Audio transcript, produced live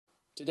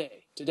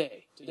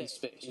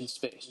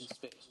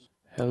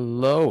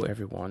Hello,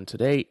 everyone.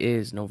 Today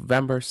is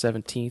November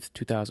 17th,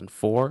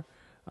 2004.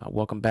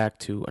 Welcome back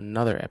to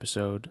another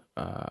episode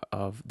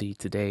of the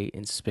Today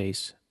in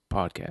Space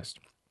podcast.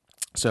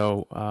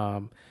 So,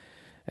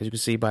 as you can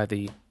see by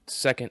the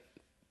second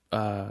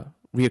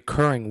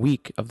reoccurring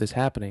week of this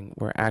happening,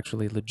 we're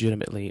actually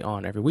legitimately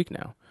on every week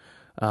now.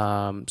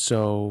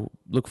 So,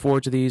 look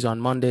forward to these on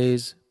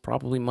Mondays,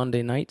 probably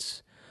Monday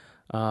nights,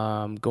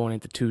 going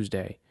into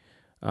Tuesday.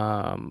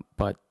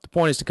 But the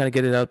point is to kind of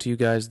get it out to you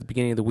guys at the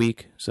beginning of the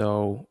week.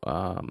 So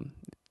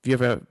if you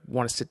ever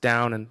want to sit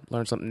down and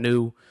learn something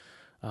new,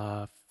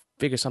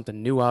 figure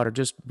something new out, or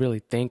just really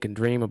think and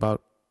dream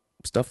about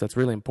stuff that's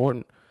really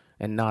important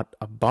and not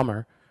a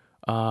bummer,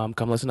 come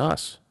listen to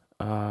us.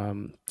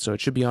 So it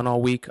should be on all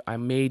week. I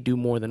may do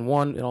more than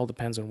one. It all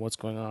depends on what's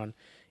going on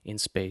in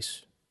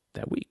space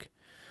that week.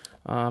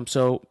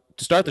 So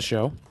to start the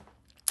show,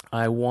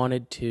 I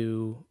wanted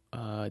to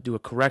do a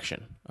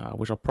correction,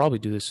 which I'll probably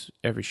do this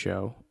every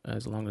show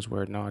as long as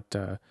we're not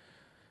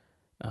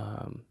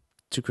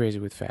too crazy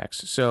with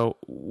facts. So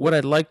what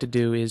I'd like to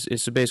do is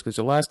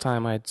so last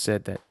time I had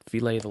said that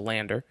Philae the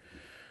lander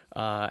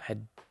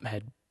had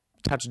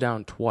touched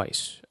down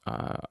twice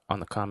on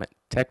the comet.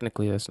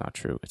 Technically, that's not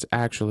true. It's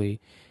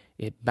actually,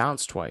 it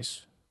bounced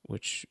twice,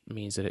 which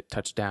means that it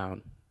touched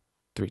down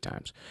 3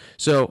 times.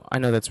 So I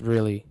know that's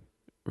really,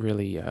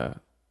 really,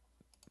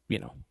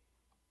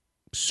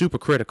 super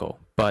critical,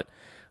 but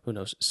who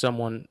knows?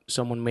 Someone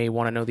may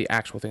want to know the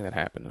actual thing that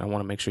happened, and I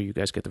want to make sure you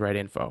guys get the right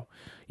info,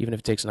 even if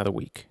it takes another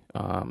week.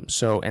 The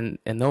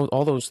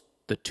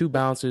 2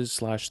 bounces /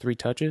 3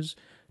 touches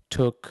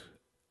took.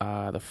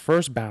 The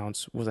first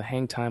bounce was a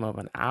hang time of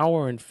 1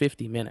 hour and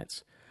 50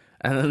 minutes,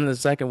 and then the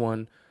second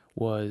one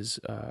was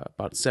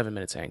about 7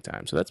 minutes hang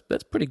time. So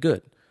that's pretty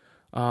good.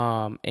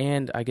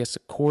 And I guess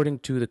according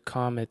to the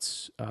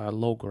comet's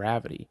low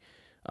gravity,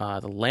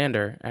 the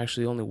lander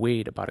actually only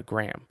weighed about 1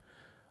 gram.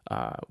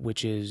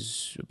 Which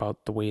is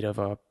about the weight of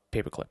a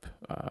paperclip.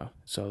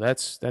 So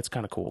that's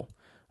kind of cool.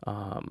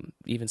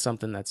 Even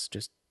something that's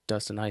just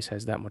dust and ice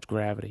has that much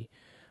gravity.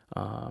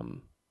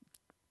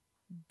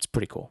 It's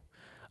pretty cool.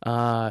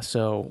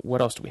 So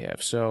what else do we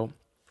have? So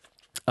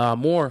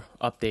more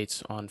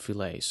updates on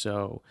Philae.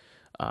 So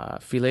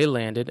Philae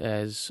landed,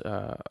 as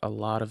a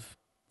lot of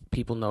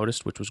people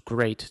noticed, which was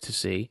great to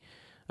see.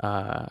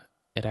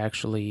 It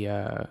actually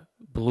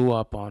blew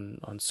up on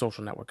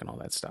social network and all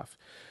that stuff.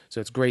 So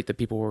it's great that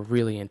people were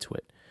really into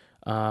it.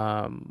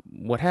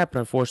 What happened,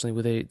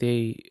 unfortunately,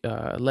 they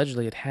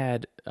allegedly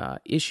had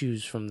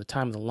issues from the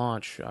time of the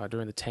launch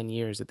during the 10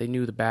 years that they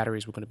knew the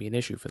batteries were going to be an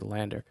issue for the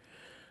lander.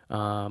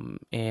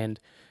 And,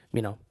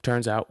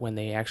 turns out when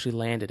they actually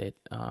landed it,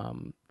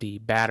 the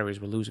batteries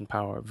were losing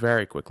power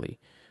very quickly.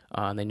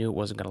 And they knew it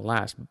wasn't going to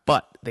last.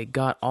 But they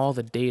got all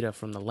the data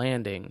from the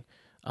landing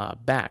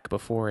back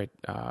before it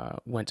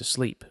went to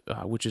sleep,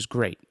 which is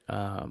great.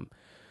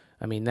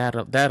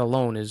 That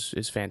alone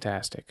is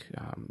fantastic.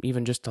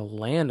 Even just to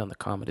land on the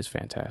comet is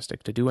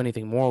fantastic. To do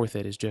anything more with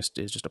it is just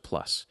a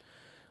plus.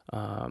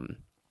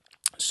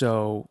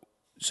 So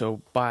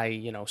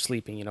by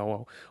sleeping,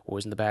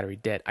 isn't the battery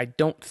dead? I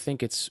don't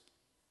think it's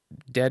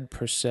dead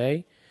per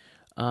se,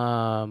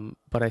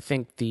 but I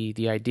think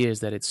the idea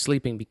is that it's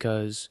sleeping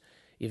because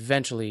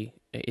eventually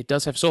it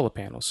does have solar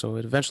panels, so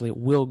it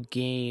will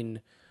gain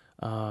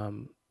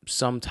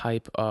some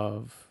type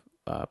of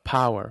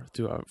power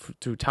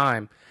through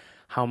time.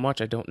 How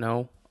much, I don't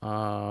know.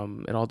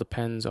 It all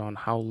depends on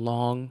how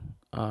long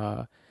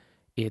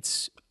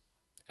it's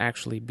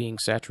actually being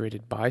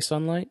saturated by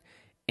sunlight,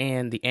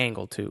 and the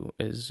angle too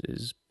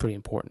is pretty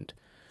important.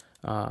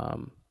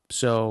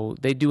 So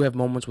they do have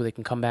moments where they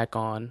can come back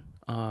on.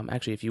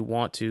 Actually, if you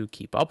want to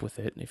keep up with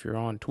it, if you're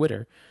on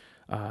Twitter,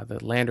 the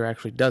lander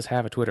actually does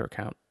have a Twitter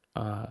account.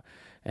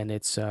 And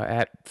it's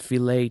at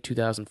Philae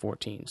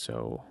 2014.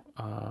 So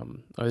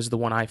this is the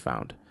one I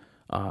found.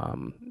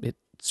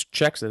 It's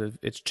checked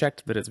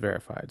that it's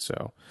verified.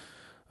 So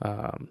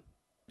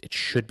it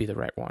should be the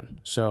right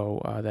one.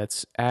 So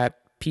that's at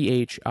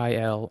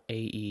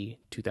PHILAE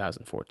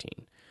 2014.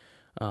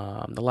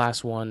 The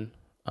last one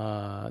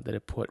that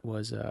it put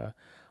was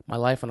my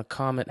life on a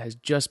comet has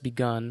just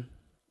begun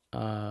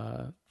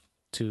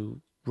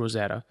to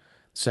Rosetta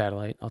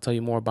satellite. I'll tell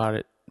you more about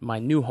it. My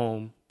new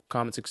home,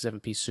 Comet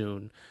 67P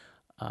soon,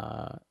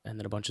 and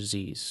then a bunch of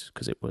Z's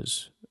because it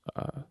was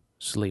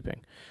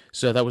sleeping.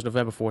 So that was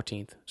November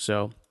 14th.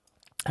 So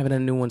I haven't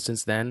had a new one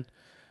since then.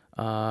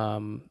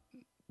 The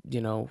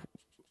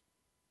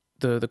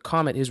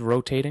comet is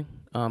rotating,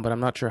 but I'm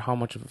not sure how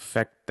much of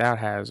effect that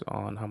has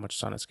on how much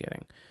sun it's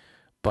getting.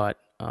 But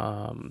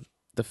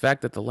the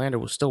fact that the lander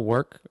will still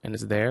work and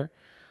is there.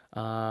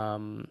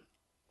 Now,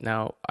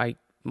 I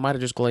might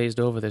have just glazed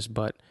over this,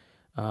 but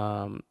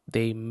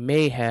they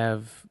may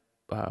have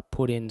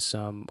put in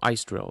some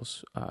ice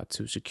drills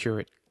to secure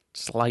it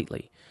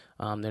slightly.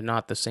 They're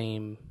not the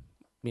same,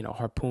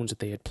 harpoons that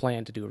they had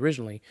planned to do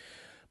originally.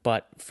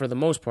 But for the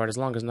most part, as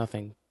long as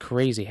nothing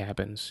crazy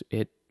happens,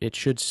 it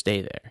should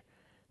stay there.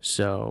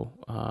 So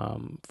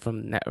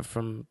from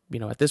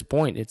at this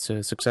point, it's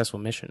a successful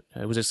mission.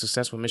 It was a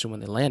successful mission when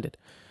they landed.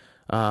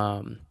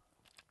 Um,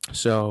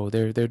 so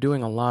they're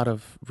doing a lot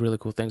of really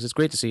cool things. It's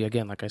great to see,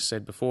 again, like I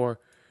said before,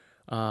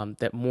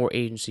 that more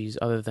agencies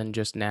other than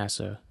just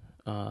NASA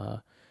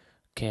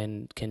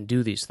can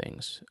do these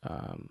things.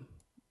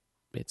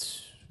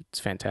 It's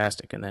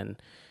fantastic, and then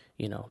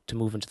to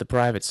move into the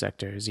private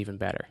sector is even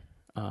better.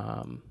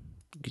 Um,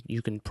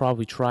 you can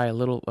probably try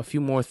a few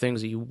more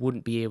things that you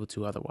wouldn't be able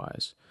to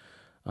otherwise.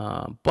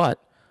 But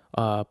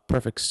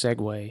perfect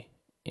segue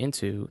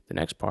into the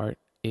next part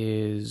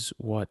is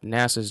what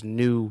NASA's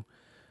new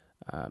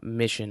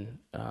mission.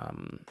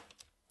 I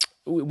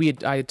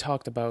had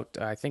talked about.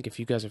 I think if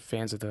you guys are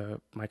fans of the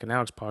Mike and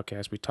Alex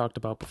podcast, we talked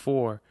about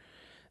before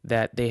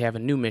that they have a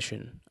new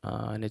mission,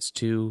 and it's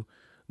to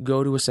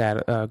go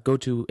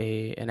to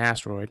an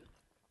asteroid,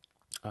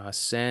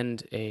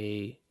 send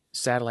a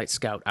satellite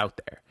scout out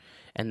there,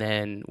 and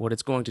then what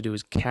it's going to do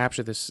is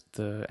capture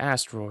the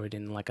asteroid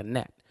in like a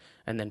net,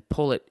 and then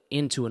pull it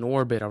into an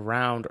orbit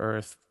around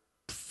Earth,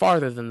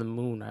 farther than the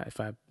moon, if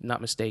I'm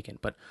not mistaken,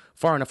 but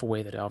far enough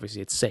away that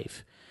obviously it's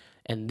safe.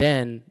 And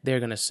then they're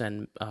going to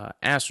send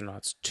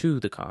astronauts to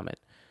the comet,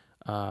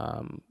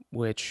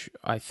 which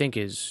I think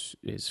is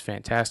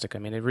fantastic. I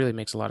mean, it really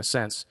makes a lot of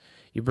sense.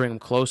 You bring them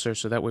closer,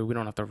 so that way we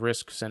don't have to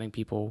risk sending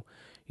people,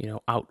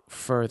 out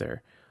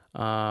further.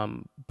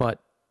 But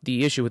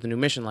the issue with a new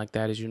mission like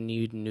that is you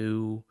need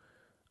new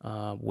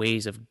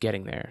ways of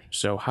getting there.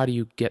 So how do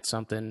you get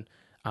something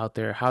out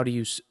there? How do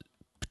you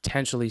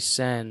potentially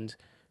send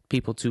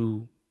people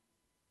to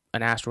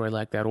an asteroid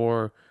like that,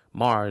 or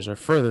Mars, or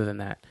further than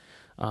that?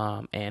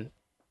 And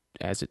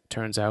as it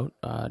turns out,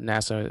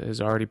 NASA has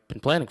already been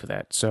planning for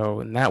that.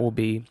 And that will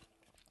be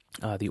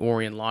the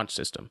Orion launch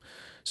system.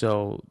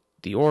 So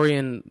the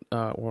Orion,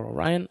 or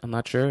Orion, I'm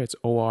not sure. It's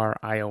Orion.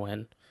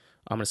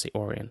 I'm going to say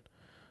Orion.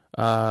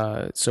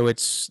 So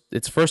its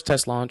first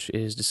test launch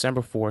is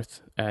December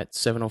 4th at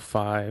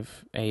 7:05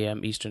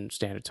 a.m. Eastern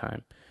Standard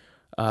Time.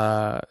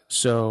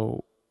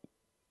 So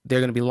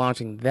they're going to be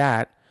launching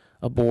that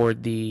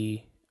aboard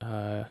the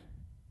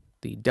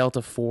Delta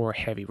IV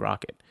Heavy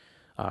rocket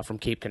from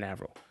Cape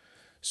Canaveral.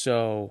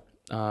 So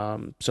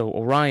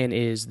Orion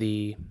is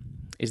the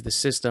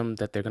system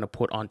that they're going to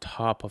put on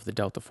top of the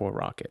Delta IV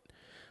rocket,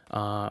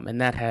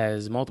 and that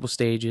has multiple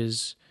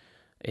stages.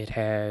 It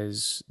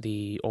has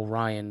the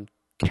Orion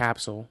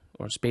capsule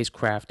or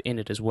spacecraft in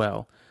it as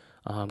well,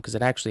 because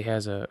it actually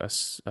has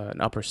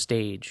an upper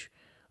stage,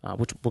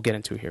 which we'll get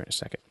into here in a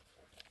second.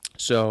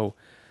 So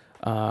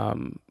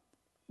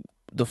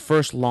the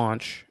first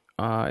launch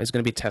is going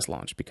to be a test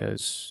launch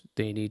because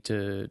they need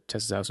to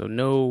test this out. So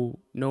no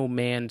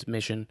manned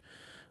mission,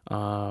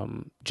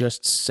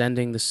 just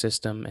sending the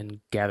system and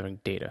gathering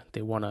data.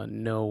 They want to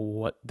know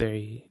what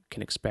they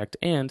can expect,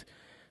 and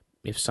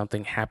if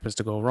something happens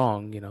to go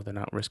wrong, they're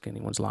not risking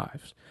anyone's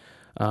lives.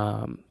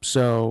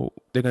 So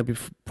they're going to be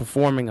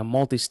performing a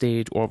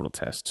multi-stage orbital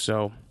test.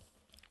 So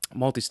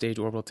multi-stage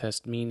orbital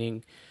test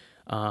meaning,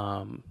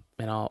 and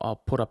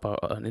I'll put up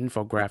an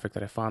infographic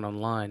that I found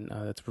online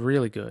that's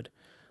really good.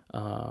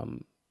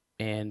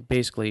 And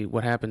basically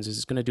what happens is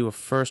it's going to do a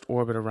first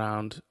orbit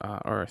around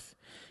Earth,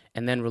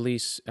 and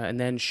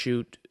then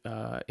shoot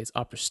its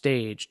upper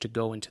stage to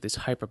go into this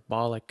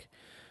hyperbolic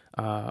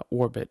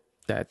orbit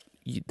that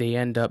they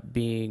end up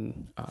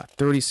being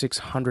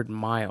 3,600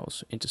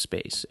 miles into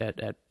space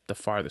at the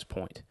farthest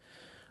point,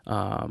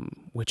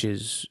 which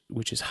is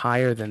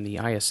higher than the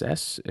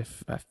ISS,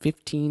 if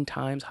 15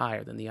 times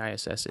higher than the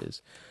ISS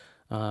is,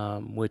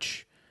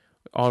 which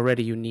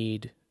already you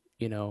need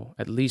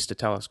at least a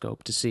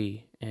telescope to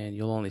see, and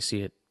you'll only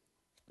see it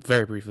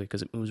very briefly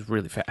because it moves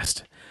really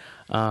fast.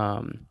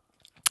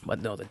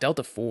 But no, the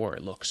Delta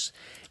IV looks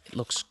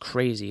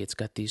crazy. It's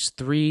got these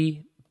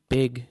three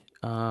big,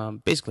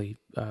 basically,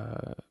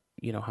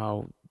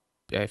 how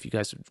if you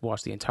guys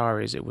watched the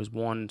Antares, it was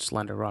one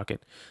slender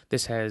rocket.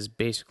 This has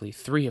basically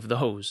three of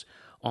those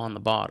on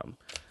the bottom,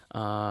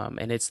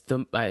 and it's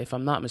if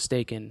I'm not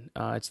mistaken,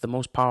 it's the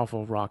most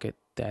powerful rocket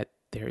that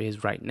there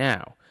is right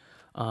now.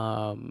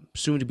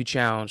 Soon to be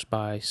challenged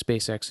by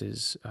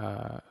SpaceX's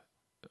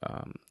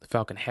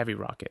Falcon Heavy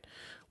rocket,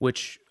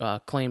 which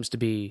claims to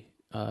be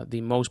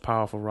the most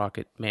powerful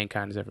rocket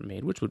mankind has ever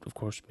made, which would, of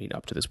course, mean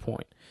up to this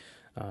point,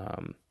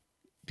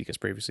 because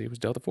previously it was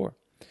Delta IV.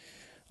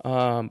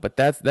 But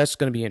that's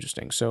going to be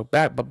interesting. So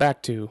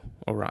back to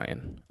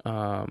Orion.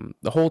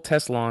 The whole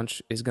test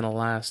launch is going to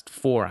last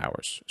 4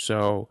 hours.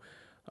 So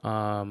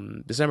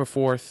December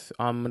 4th,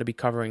 I'm going to be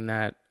covering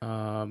that.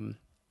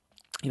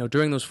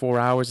 During those 4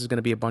 hours, there's going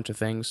to be a bunch of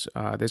things.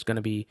 There's going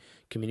to be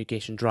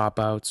communication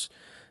dropouts.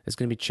 There's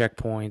going to be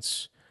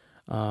checkpoints.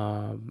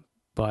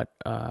 But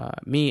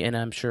me, and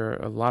I'm sure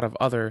a lot of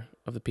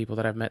the people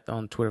that I've met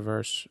on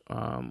Twitterverse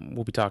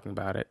will be talking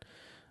about it.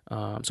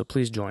 So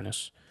please join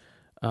us.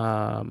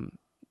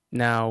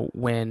 Now,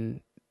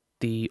 when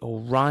the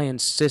Orion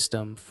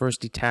system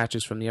first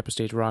detaches from the upper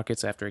stage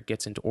rockets after it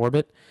gets into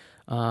orbit,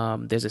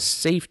 there's a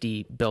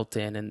safety built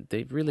in, and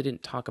they really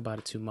didn't talk about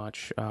it too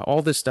much.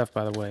 All this stuff,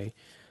 by the way,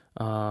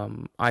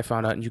 I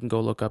found out, and you can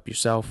go look up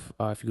yourself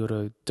if you go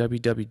to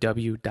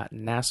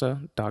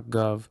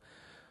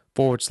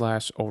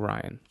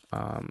www.nasa.gov/Orion.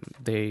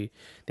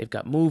 They've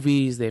got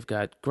movies, they've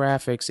got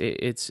graphics,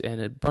 it's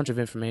and a bunch of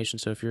information.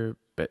 So if you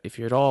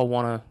at all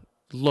want to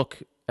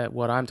look at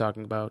what I'm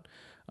talking about,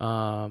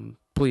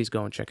 please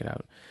go and check it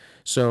out.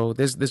 So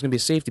there's going to be a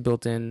safety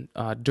built in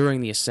during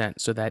the ascent,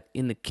 so that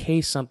in the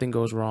case something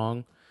goes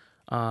wrong,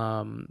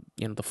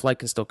 the flight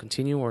can still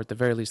continue, or at the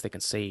very least they can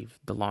save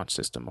the launch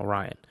system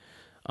Orion.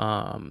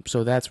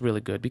 So that's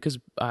really good because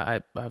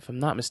if I'm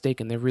not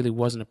mistaken, there really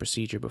wasn't a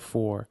procedure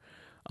before.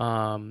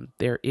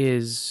 There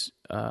is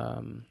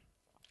a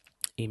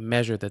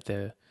measure that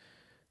the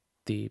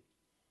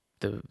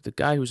the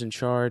guy who's in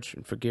charge,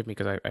 and forgive me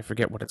because I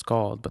forget what it's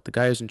called, but the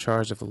guy who's in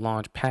charge of the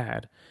launch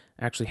pad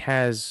actually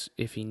has,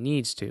 if he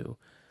needs to,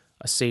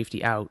 a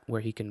safety out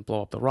where he can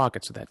blow up the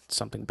rocket so that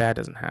something bad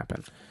doesn't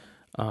happen.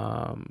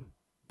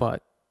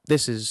 But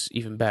this is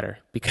even better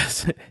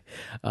because,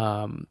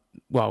 well,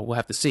 we'll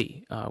have to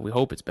see. We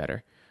hope it's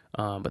better,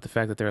 but the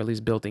fact that they're at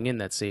least building in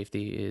that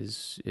safety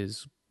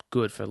is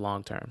good for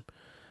long term.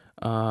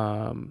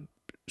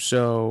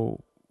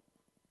 So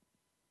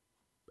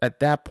at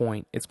that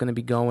point, it's going to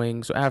be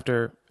going. So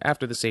after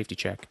the safety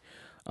check,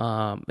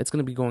 it's going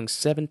to be going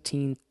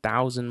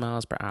 17,000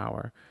 miles per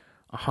hour,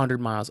 100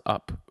 miles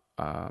up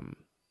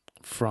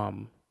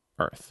from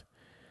Earth.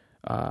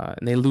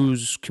 And they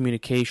lose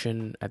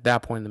communication at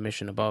that point in the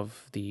mission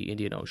above the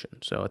Indian Ocean.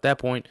 So at that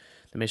point,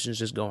 the mission is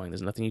just going.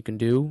 There's nothing you can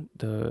do.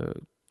 The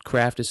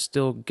craft is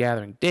still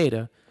gathering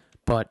data,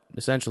 but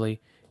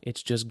essentially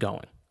it's just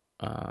going.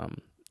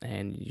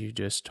 And you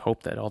just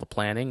hope that all the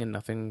planning and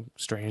nothing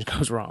strange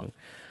goes wrong.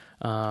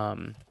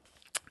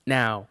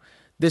 Now,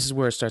 this is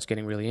where it starts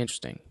getting really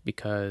interesting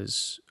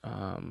because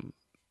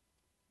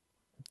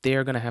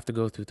they're going to have to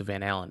go through the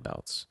Van Allen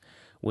belts,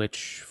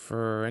 which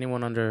for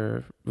anyone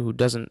who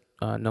doesn't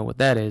know what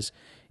that is,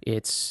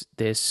 it's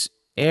this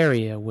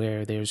area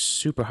where there's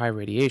super high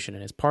radiation,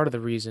 and it's part of the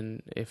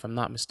reason, if I'm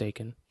not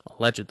mistaken,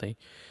 allegedly,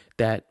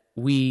 that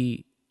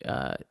we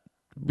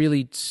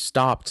really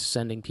stopped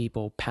sending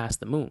people past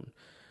the moon.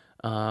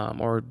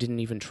 Or didn't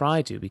even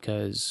try to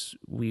because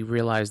we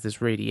realized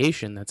this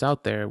radiation that's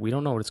out there, we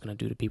don't know what it's going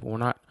to do to people. We're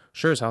not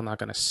sure as hell not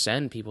going to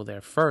send people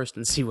there first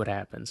and see what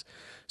happens.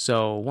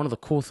 So one of the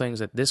cool things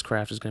that this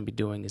craft is going to be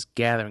doing is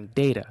gathering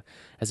data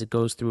as it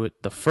goes through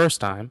it the first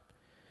time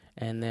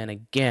and then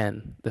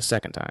again the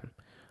second time.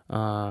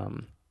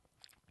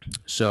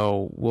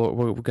 So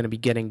we're going to be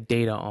getting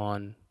data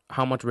on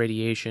how much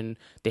radiation.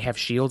 They have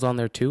shields on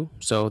there too,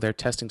 so they're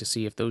testing to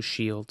see if those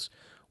shields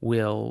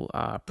will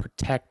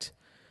protect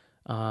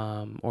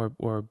or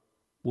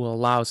will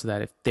allow so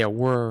that if there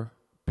were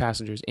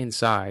passengers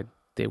inside,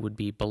 they would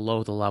be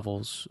below the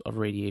levels of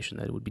radiation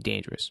that it would be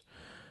dangerous.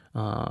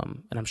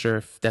 And I'm sure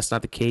if that's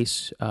not the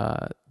case,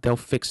 they'll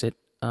fix it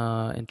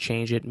and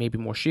change it, maybe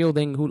more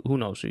shielding. Who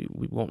knows?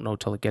 We won't know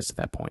till it gets to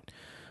that point.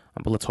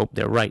 But let's hope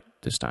they're right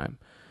this time.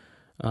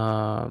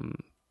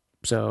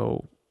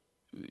 So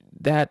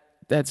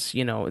that's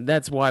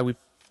why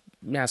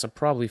NASA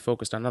probably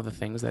focused on other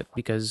things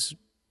because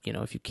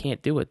if you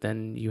can't do it,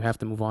 then you have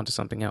to move on to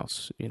something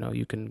else.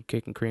 You can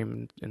kick and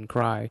cream and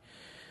cry,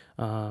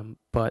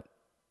 but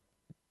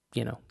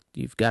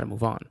you've got to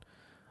move on.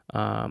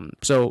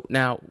 So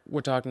now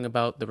we're talking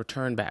about the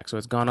return back. So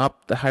it's gone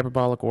up the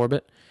hyperbolic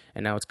orbit,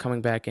 and now it's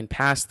coming back in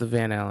past the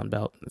Van Allen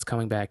belt. It's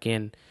coming back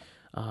in.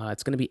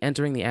 It's going to be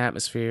entering the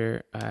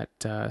atmosphere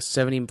at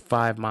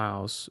 75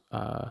 miles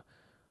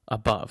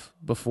above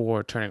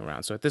before turning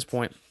around. So at this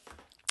point,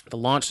 the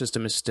launch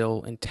system is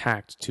still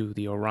intact to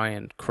the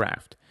Orion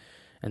craft.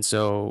 And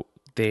so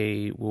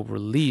they will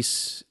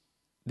release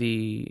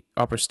the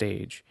upper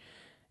stage.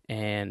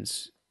 And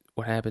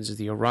what happens is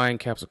the Orion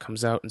capsule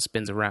comes out and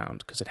spins around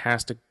because it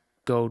has to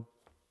go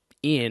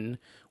in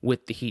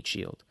with the heat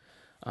shield,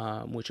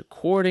 which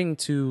according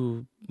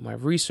to my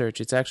research,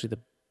 it's actually the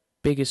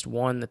biggest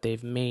one that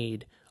they've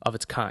made of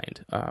its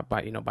kind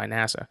by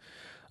NASA.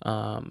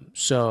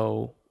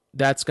 So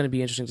that's going to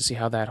be interesting to see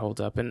how that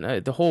holds up.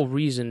 And the whole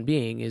reason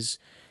being is,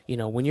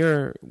 when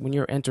you're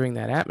entering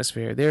that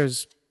atmosphere,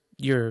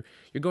 you're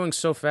going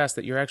so fast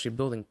that you're actually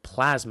building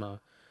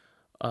plasma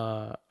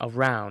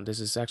around. This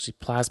is actually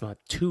plasma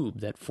tube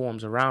that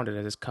forms around it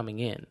as it's coming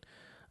in.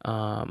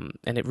 And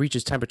it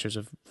reaches temperatures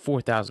of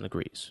 4,000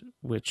 degrees,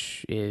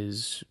 which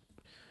is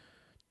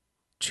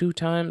 2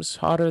 times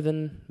hotter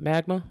than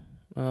magma,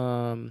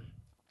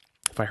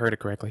 if I heard it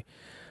correctly.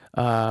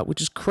 Which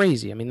is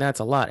crazy. I mean,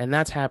 that's a lot, and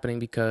that's happening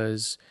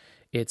because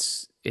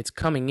it's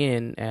coming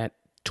in at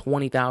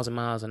 20,000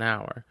 miles an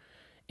hour,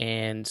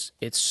 and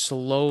it's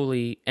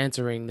slowly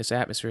entering this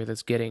atmosphere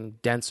that's getting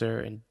denser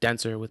and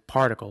denser with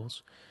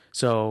particles.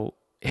 So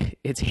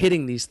it's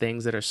hitting these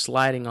things that are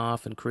sliding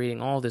off and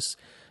creating all this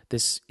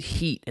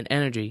heat and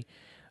energy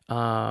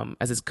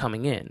as it's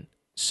coming in.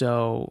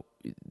 So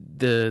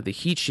the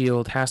heat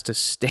shield has to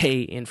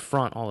stay in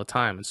front all the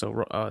time, and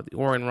so the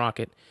Orion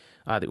rocket,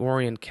 the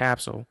Orion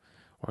capsule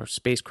or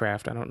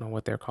spacecraft, I don't know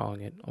what they're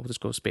calling it. I'll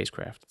just go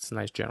spacecraft. It's a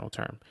nice general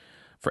term.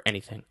 for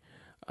anything.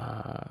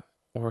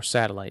 Or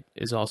satellite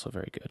is also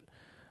very good.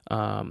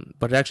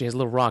 But it actually has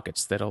little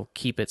rockets that'll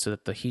keep it so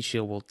that the heat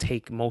shield will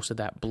take most of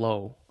that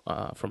blow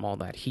from all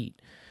that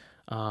heat.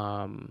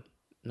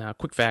 Now,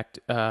 quick fact: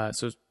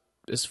 so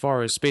as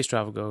far as space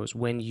travel goes,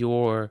 when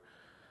you're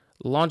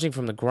launching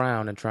from the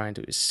ground and trying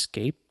to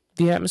escape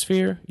the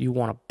atmosphere, you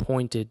want a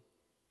pointed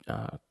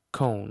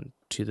cone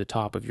to the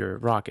top of your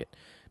rocket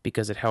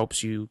because it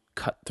helps you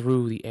cut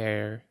through the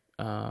air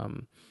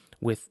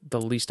with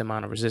the least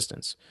amount of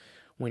resistance.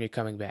 When you're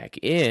coming back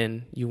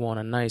in, you want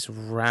a nice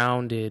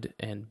rounded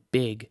and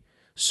big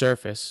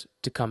surface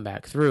to come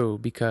back through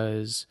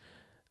because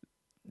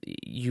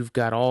you've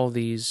got all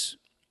these.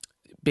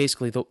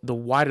 Basically, the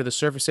wider the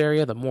surface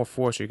area, the more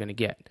force you're going to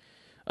get,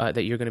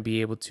 that you're going to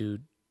be able to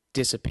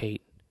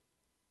dissipate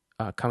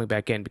coming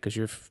back in because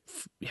you're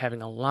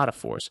having a lot of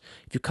force.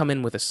 If you come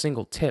in with a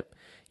single tip,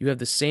 you have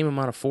the same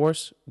amount of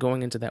force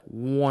going into that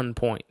one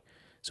point.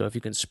 So if you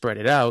can spread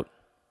it out,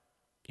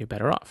 you're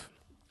better off.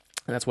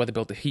 And that's why they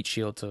built the heat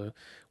shield to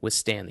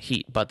withstand the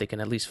heat. But they can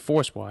at least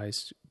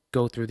force-wise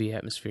go through the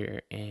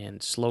atmosphere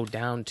and slow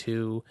down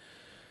to,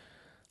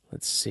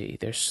 let's see,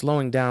 they're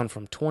slowing down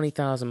from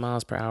 20,000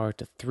 miles per hour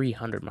to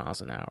 300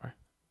 miles an hour.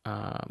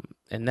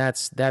 And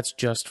that's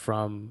just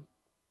from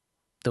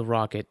the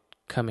rocket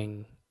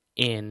coming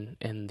in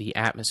and the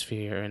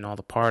atmosphere and all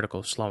the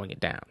particles slowing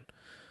it down.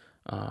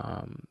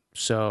 And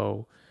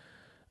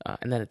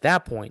then at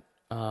that point,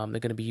 they're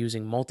going to be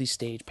using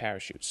multi-stage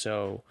parachutes.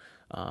 So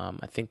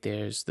I think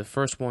there's the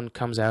first one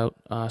comes out,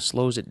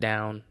 slows it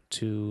down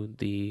to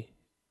the,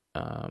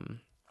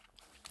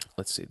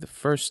 let's see, the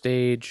first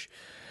stage.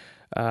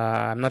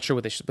 I'm not sure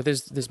what but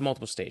there's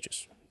multiple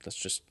stages.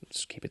 Let's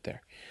keep it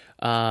there.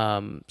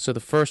 So the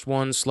first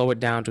one, slow it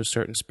down to a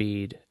certain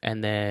speed,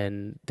 and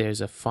then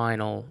there's a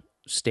final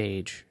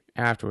stage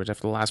afterwards,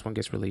 after the last one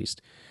gets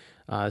released.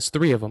 There's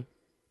 3 of them,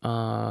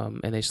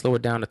 and they slow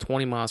it down to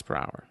 20 miles per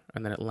hour,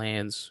 and then it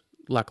lands,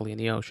 luckily, in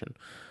the ocean.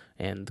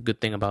 And the good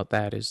thing about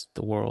that is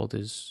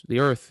the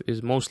Earth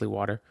is mostly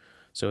water,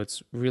 so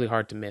it's really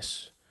hard to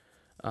miss.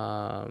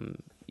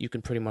 You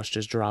can pretty much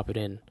just drop it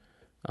in.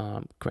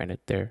 Granted,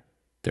 they're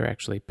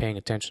actually paying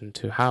attention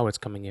to how it's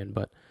coming in,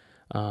 but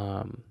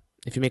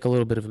if you make a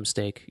little bit of a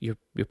mistake,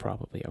 you're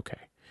probably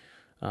okay.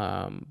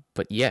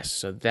 But yes,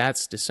 so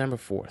that's December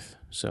 4th.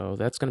 So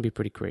that's going to be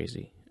pretty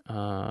crazy.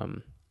 A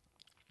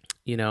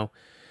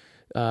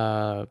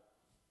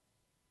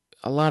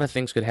lot of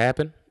things could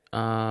happen.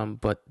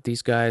 But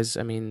these guys,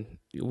 I mean,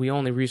 we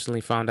only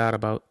recently found out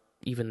about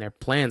even their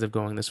plans of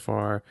going this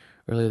far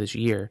earlier this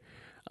year.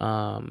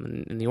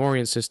 And the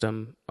Orion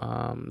system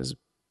has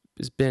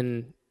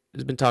been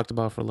talked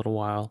about for a little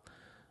while.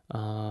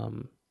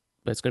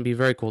 But it's going to be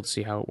very cool to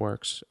see how it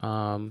works.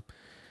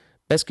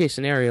 Best case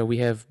scenario, we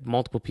have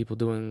multiple people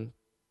doing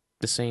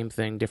the same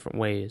thing different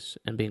ways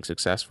and being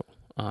successful.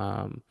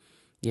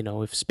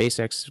 If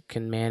SpaceX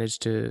can manage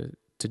to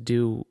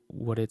do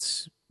what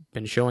it's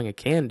been showing it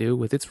can do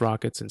with its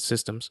rockets and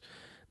systems,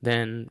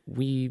 then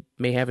we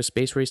may have a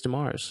space race to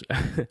Mars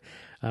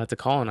to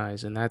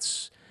colonize, and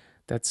that's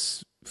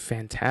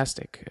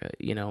fantastic.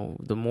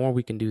 The more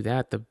we can do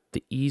that, the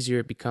easier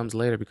it becomes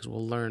later because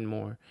we'll learn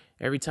more.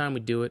 Every time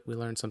we do it, we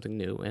learn something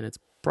new, and it's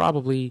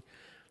probably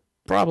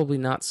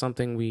not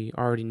something we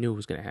already knew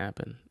was going to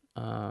happen,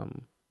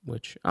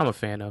 which I'm a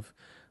fan of.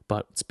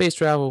 But space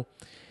travel,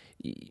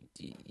 you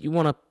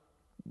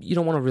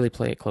don't want to really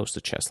play it close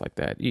to chest like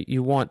that.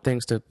 You want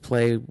things to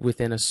play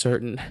within a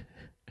certain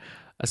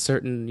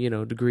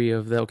degree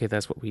of okay,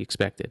 that's what we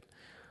expected,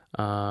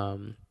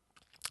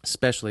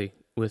 especially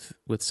with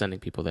sending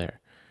people there,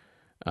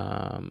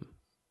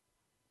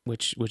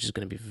 which is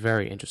going to be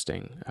very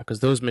interesting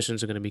because those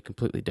missions are going to be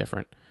completely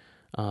different.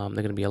 They're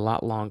going to be a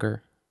lot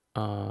longer.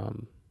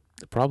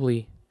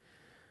 Probably,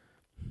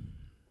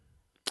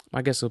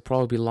 I guess it'll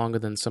probably be longer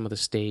than some of the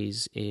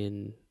stays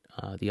in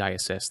the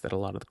ISS that a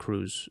lot of the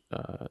crews,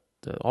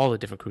 all the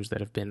different crews that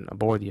have been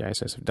aboard the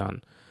ISS have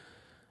done.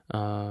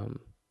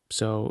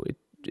 So it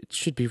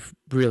should be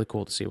really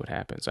cool to see what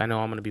happens. I know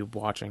I'm going to be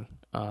watching,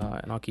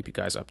 and I'll keep you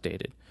guys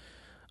updated.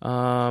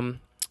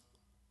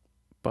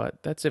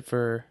 But that's it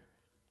for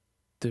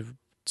the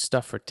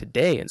stuff for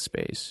today in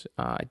space.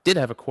 I did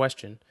have a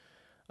question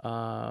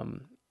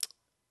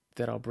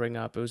that I'll bring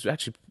up. It was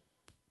actually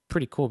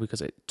pretty cool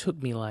because it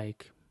took me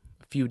like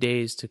a few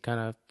days to kind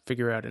of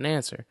figure out an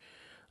answer.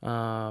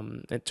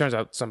 It turns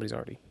out somebody's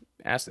already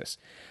asked this.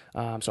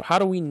 So how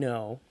do we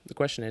know, the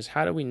question is,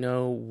 how do we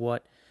know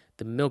what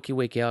the Milky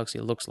Way galaxy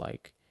looks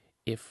like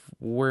if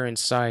we're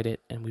inside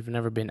it and we've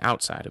never been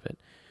outside of it?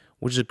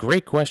 Which is a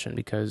great question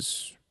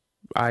because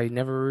I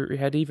never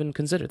had even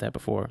considered that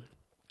before.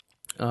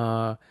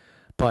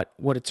 But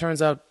what it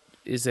turns out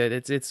is that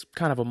it's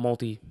kind of a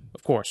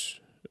of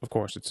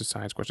course, it's a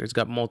science question. It's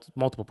got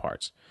multiple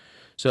parts.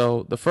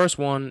 So the first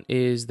one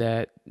is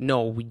that,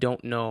 no, we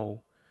don't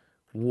know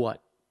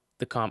what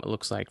the comet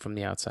looks like from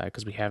the outside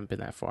because we haven't been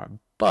that far.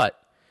 But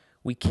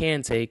we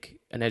can take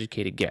an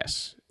educated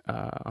guess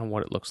on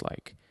what it looks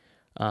like.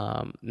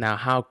 Now,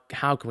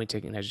 how can we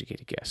take an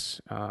educated guess?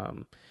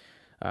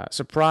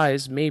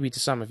 Surprise, maybe to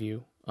some of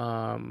you,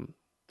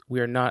 we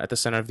are not at the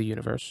center of the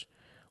universe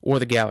or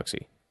the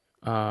galaxy.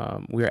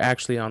 We are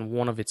actually on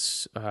one of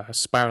its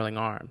spiraling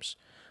arms.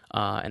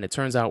 And it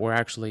turns out we're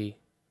actually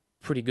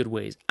pretty good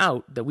ways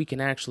out, that we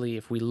can actually,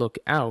 if we look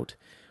out,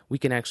 we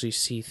can actually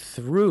see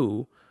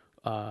through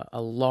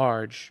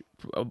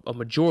a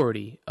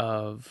majority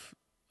of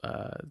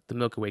the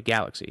Milky Way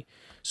galaxy.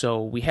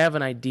 So we have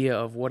an idea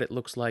of what it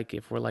looks like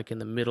if we're like in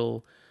the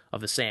middle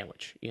of the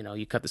sandwich. You know,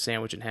 you cut the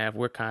sandwich in half.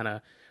 We're kind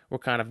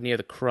of near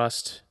the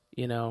crust,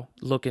 you know,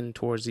 looking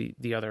towards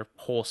the other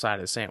whole side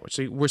of the sandwich.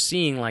 So we're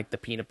seeing like the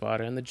peanut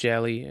butter and the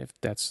jelly. If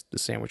that's the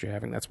sandwich you're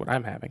having, that's what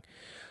I'm having.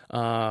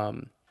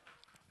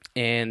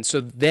 And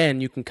so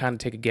then you can kind of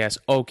take a guess.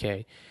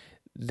 Okay,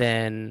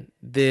 then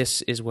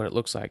this is what it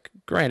looks like.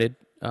 Granted,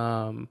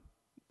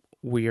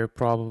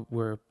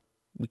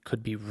 we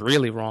could be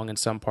really wrong in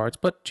some parts,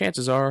 but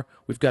chances are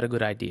we've got a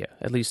good idea,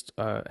 at least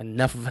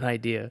enough of an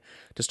idea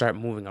to start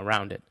moving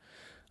around it.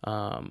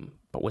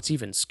 But what's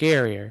even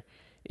scarier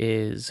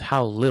is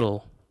how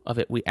little of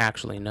it we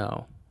actually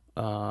know.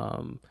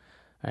 I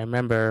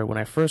remember when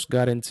I first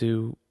got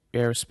into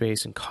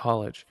aerospace in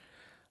college,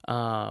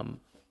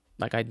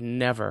 like I'd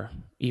never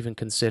even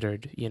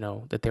considered, you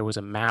know, that there was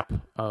a map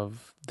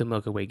of the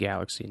Milky Way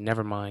galaxy.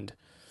 Never mind,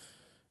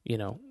 you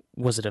know,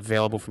 was it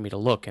available for me to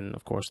look? And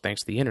of course,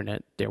 thanks to the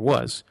internet, there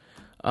was.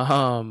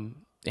 And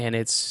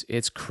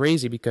it's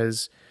crazy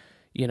because,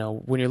 you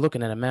know, when you're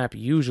looking at a map,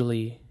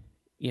 usually,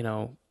 you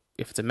know,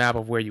 if it's a map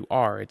of where you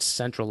are, it's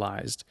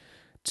centralized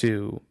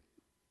to,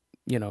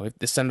 you know, if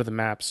the center of the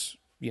map's,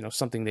 you know,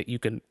 something that you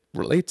can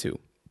relate to.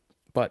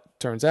 But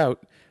turns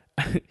out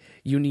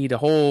you need a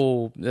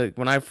whole,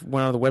 when I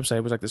went on the website,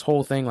 it was like this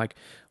whole thing like,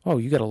 oh,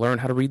 you got to learn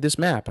how to read this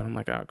map. And I'm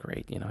like, oh,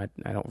 great. You know,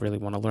 I don't really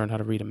want to learn how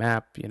to read a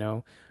map. You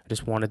know, I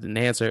just wanted an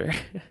answer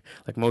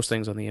like most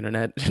things on the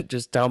internet.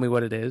 Just tell me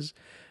what it is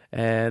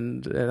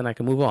and then I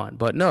can move on.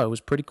 But no, it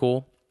was pretty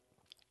cool.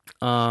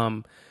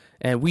 And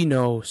we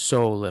know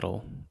so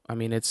little. I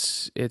mean,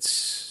 it's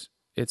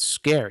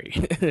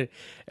scary,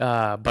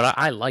 but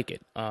I like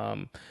it.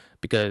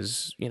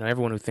 Because, you know,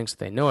 everyone who thinks that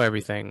they know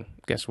everything,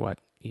 guess what?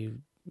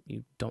 You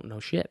don't know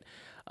shit.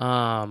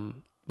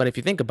 But if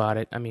you think about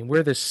it, I mean,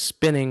 we're this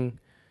spinning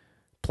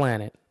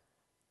planet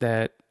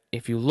that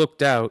if you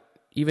looked out,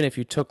 even if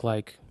you took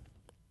like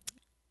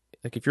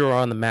if you were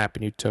on the map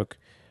and you took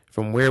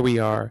from where we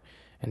are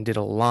and did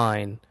a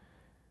line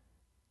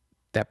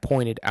that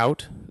pointed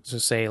out, so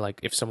say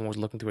like if someone was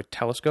looking through a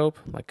telescope,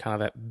 like kind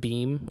of that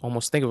beam,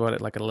 almost think about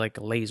it like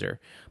a laser,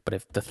 but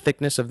if the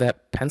thickness of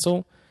that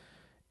pencil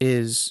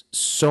is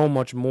so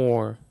much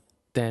more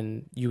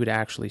than you would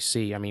actually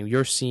see. I mean,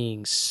 you're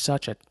seeing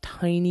such a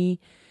tiny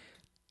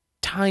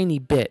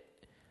bit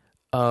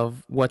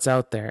of what's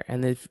out there,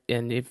 and if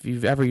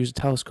you've ever used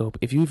a telescope,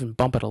 if you even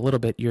bump it a little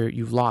bit,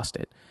 you've lost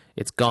it.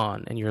 It's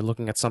gone, and you're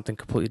looking at something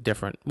completely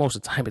different. Most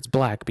of the time, it's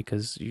black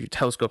because your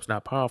telescope's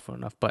not powerful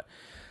enough. But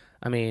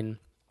I mean,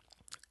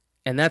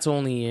 and that's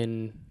only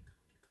in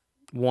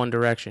one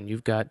direction.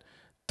 You've got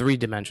 3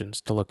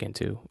 dimensions to look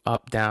into: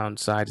 up, down,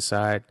 side to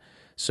side.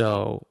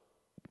 So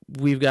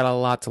we've got a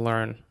lot to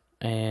learn,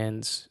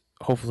 and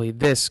hopefully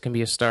this can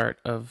be a start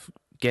of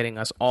getting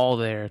us all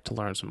there to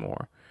learn some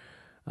more.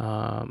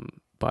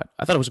 But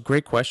I thought it was a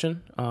great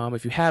question.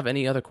 If you have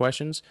any other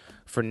questions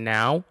for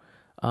now,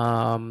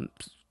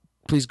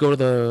 please go to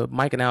the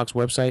Mike and Alex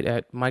website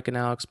at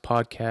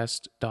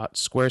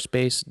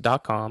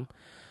mikeandalexpodcast.squarespace.com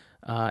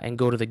and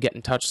go to the Get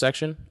in Touch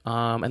section,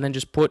 and then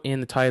just put in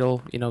the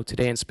title, you know,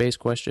 Today in Space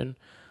question.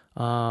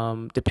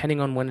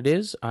 Depending on when it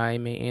is, I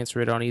may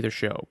answer it on either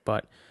show.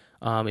 But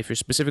if you're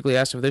specifically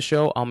asking for this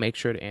show, I'll make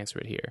sure to answer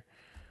it here.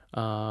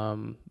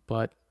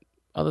 But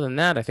other than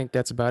that, I think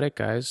that's about it,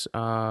 guys.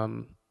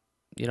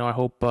 You know, I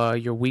hope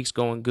your week's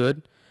going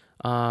good.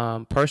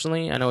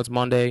 Personally, I know it's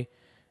Monday,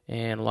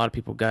 and a lot of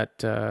people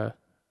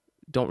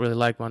don't really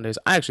like Mondays.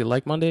 I actually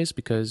like Mondays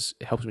because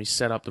it helps me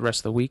set up the rest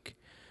of the week.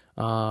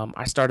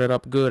 I started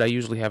up good. I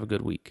usually have a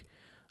good week.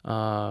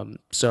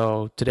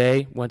 So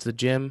today went to the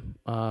gym,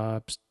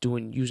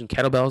 using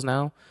kettlebells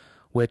now,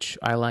 which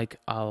I like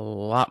a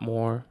lot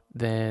more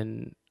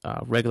than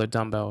regular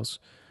dumbbells.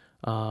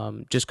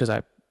 Just because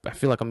I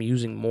feel like I'm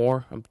using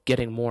more. I'm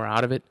getting more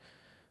out of it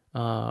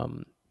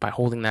by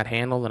holding that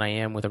handle than I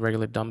am with a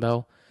regular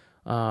dumbbell.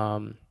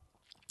 The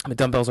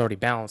dumbbell's already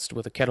balanced.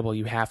 With a kettlebell,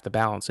 you have to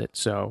balance it.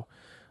 So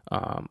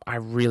I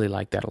really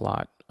like that a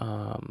lot.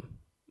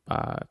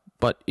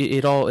 But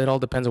it all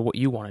depends on what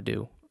you want to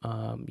do.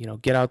 You know,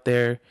 get out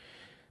there.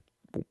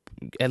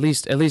 At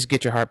least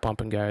get your heart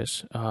pumping,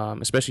 guys.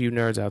 Especially you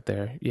nerds out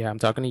there. Yeah, I'm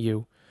talking to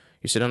you.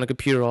 You sit on the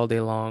computer all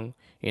day long.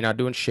 You're not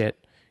doing shit.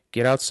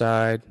 Get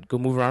outside. Go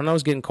move around. I know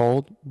it's getting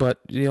cold,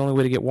 but the only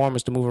way to get warm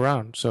is to move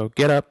around. So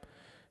get up.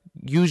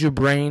 Use your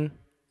brain,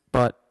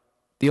 but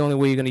the only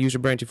way you're going to use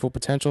your brain to full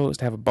potential is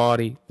to have a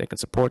body that can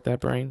support that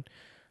brain.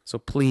 So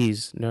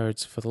please,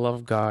 nerds, for the love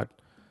of God,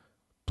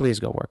 please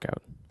go work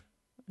out.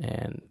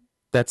 And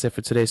that's it for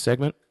today's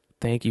segment.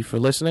 Thank you for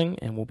listening,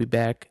 and we'll be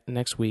back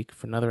next week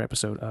for another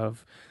episode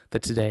of the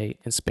Today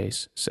in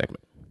Space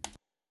segment.